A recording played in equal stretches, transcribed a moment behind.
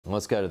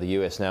Let's go to the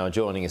US now.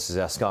 Joining us is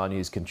our Sky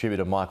News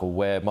contributor, Michael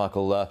Ware.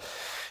 Michael,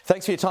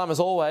 thanks for your time as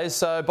always.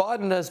 So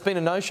Biden has been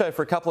a no-show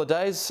for a couple of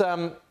days.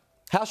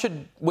 How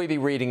should we be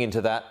reading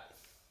into that?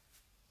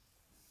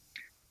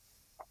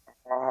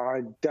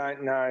 I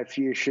don't know if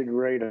you should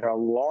read a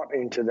lot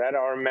into that.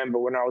 I remember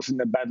when I was in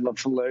the Battle of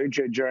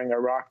Fallujah during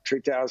Iraq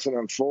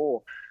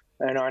 2004,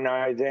 and I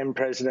know then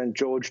President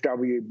George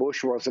W.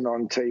 Bush wasn't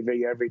on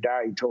TV every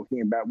day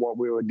talking about what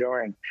we were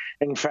doing.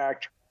 In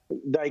fact,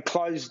 they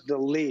closed the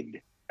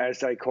lid, as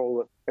they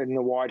call it, in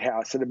the White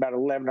House at about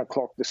 11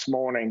 o'clock this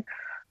morning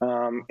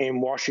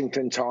in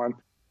Washington time.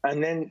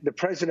 And then the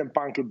president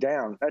bunkered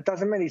down. That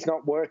doesn't mean he's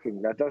not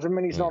working. That doesn't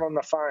mean he's not on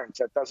the phones.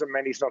 That doesn't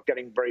mean he's not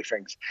getting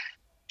briefings.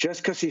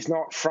 Just because he's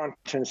not front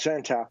and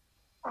centre,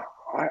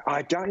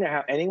 I don't know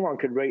how anyone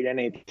could read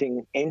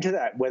anything into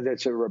that, whether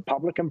it's a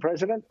Republican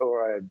president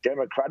or a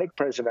Democratic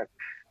president.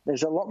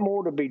 There's a lot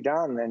more to be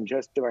done than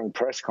just doing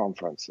press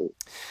conferences.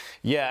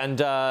 Yeah, and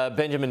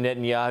Benjamin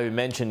Netanyahu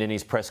mentioned in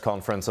his press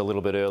conference a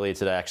little bit earlier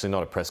today, actually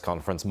not a press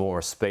conference, more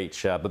a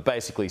speech, but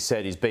basically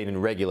said he's been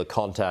in regular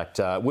contact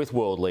with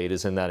world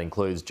leaders, and that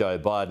includes Joe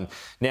Biden.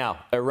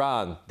 Now,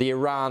 Iran, the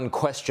Iran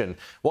question.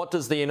 What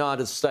does the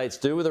United States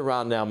do with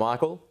Iran now,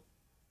 Michael?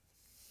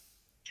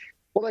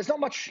 Well, there's not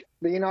much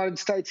the United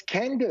States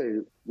can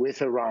do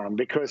with Iran,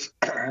 because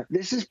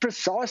this is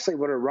precisely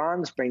what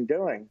Iran's been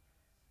doing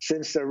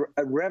since the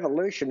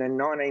revolution in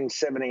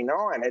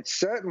 1979. It's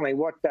certainly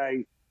what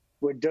they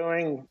were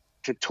doing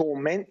to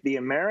torment the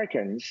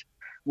Americans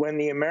when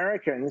the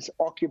Americans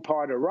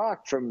occupied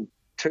Iraq from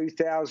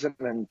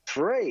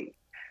 2003.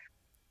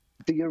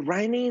 The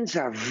Iranians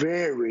are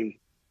very,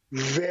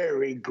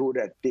 very good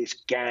at this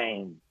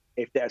game,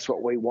 if that's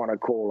what we want to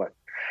call it.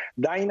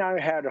 They know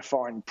how to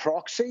find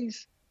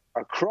proxies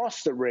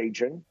across the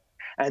region,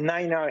 and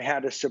they know how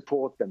to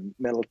support them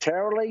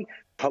militarily,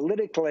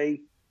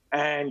 politically,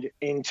 and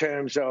in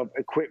terms of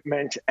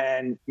equipment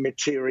and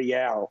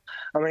material.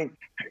 I mean,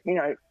 you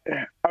know,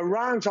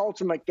 Iran's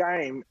ultimate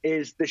game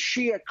is the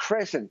Shia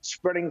crescent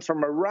spreading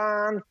from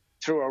Iran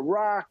through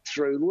Iraq,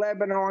 through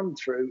Lebanon,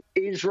 through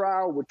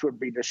Israel, which would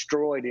be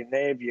destroyed in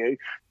their view,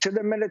 to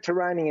the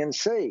Mediterranean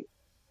Sea.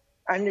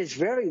 And there's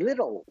very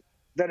little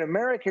that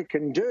America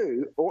can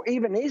do, or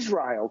even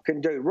Israel can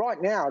do right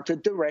now, to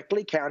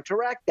directly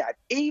counteract that,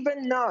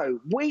 even though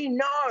we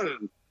know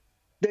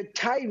that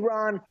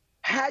Tehran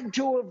had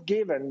to have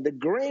given the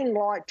green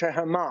light to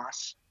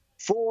Hamas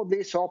for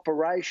this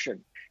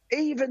operation,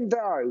 even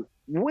though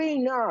we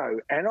know,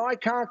 and I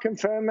can't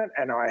confirm it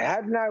and I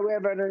have no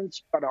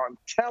evidence, but I'm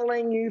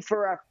telling you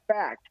for a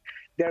fact,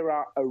 there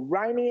are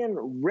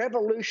Iranian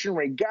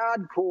Revolutionary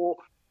Guard Corps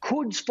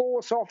Quds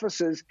Force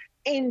officers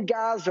in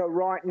Gaza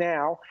right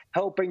now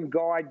helping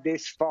guide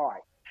this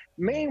fight.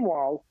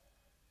 Meanwhile,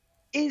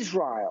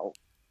 Israel,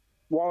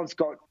 while it's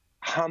got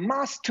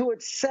Hamas to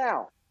its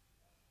south,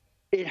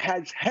 it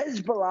has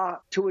Hezbollah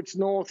to its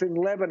north in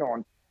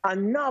Lebanon,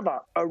 another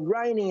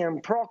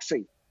Iranian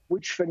proxy,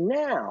 which for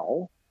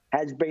now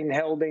has been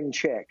held in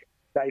check.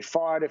 They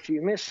fired a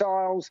few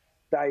missiles.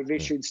 They've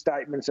issued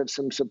statements of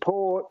some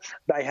support.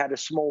 They had a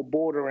small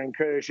border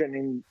incursion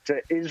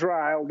into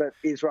Israel that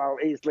Israel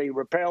easily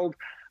repelled.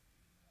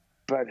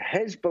 But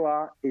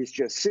Hezbollah is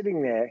just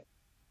sitting there,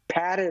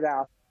 padded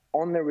up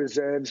on the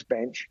reserves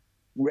bench,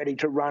 ready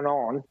to run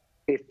on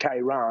if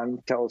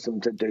Tehran tells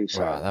them to do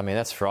so. Right. I mean,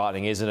 that's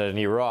frightening, isn't it? And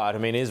you're right. I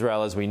mean,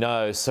 Israel, as we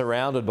know,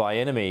 surrounded by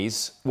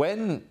enemies.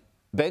 When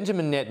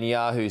Benjamin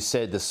Netanyahu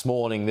said this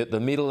morning that the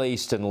Middle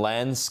Eastern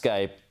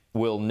landscape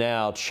will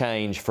now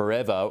change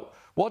forever,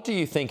 what do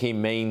you think he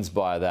means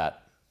by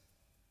that?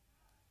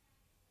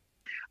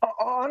 I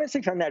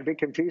honestly find that a bit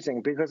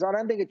confusing, because I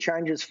don't think it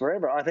changes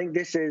forever. I think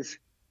this is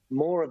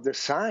more of the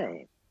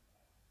same.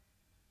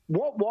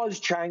 What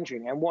was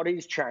changing and what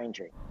is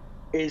changing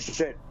is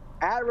that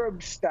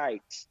Arab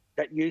states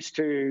that used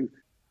to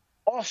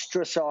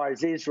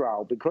ostracize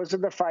Israel because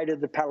of the fate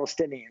of the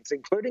Palestinians,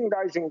 including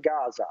those in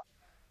Gaza,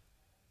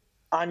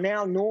 are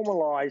now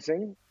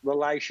normalizing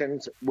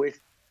relations with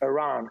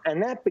Iran.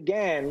 And that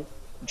began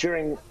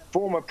during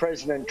former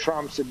President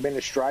Trump's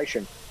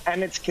administration,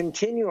 and it's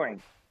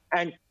continuing.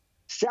 And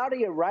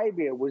Saudi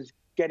Arabia was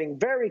getting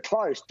very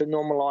close to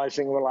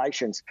normalizing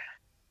relations.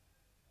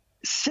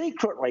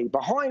 Secretly,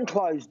 behind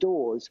closed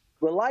doors,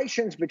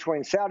 relations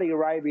between Saudi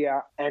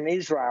Arabia and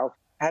Israel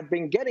have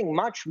been getting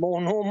much more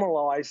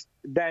normalized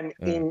than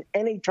in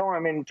any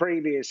time in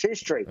previous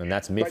history. And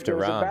that's miffed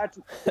Iran.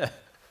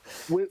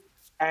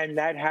 And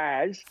that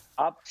has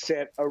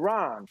upset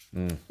Iran.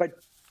 But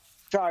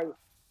so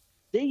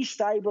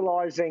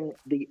destabilizing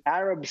the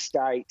Arab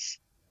states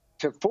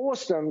to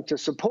force them to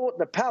support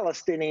the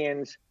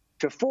Palestinians,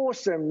 to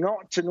force them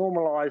not to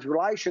normalize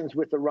relations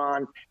with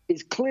Iran,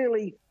 is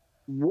clearly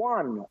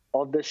one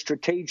of the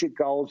strategic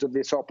goals of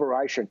this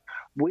operation.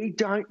 We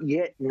don't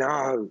yet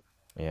know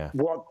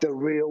what the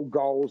real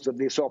goals of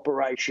this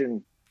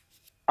operation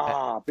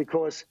are,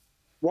 because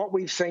what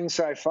we've seen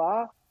so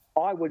far,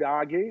 I would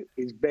argue,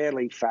 is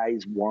barely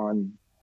phase one.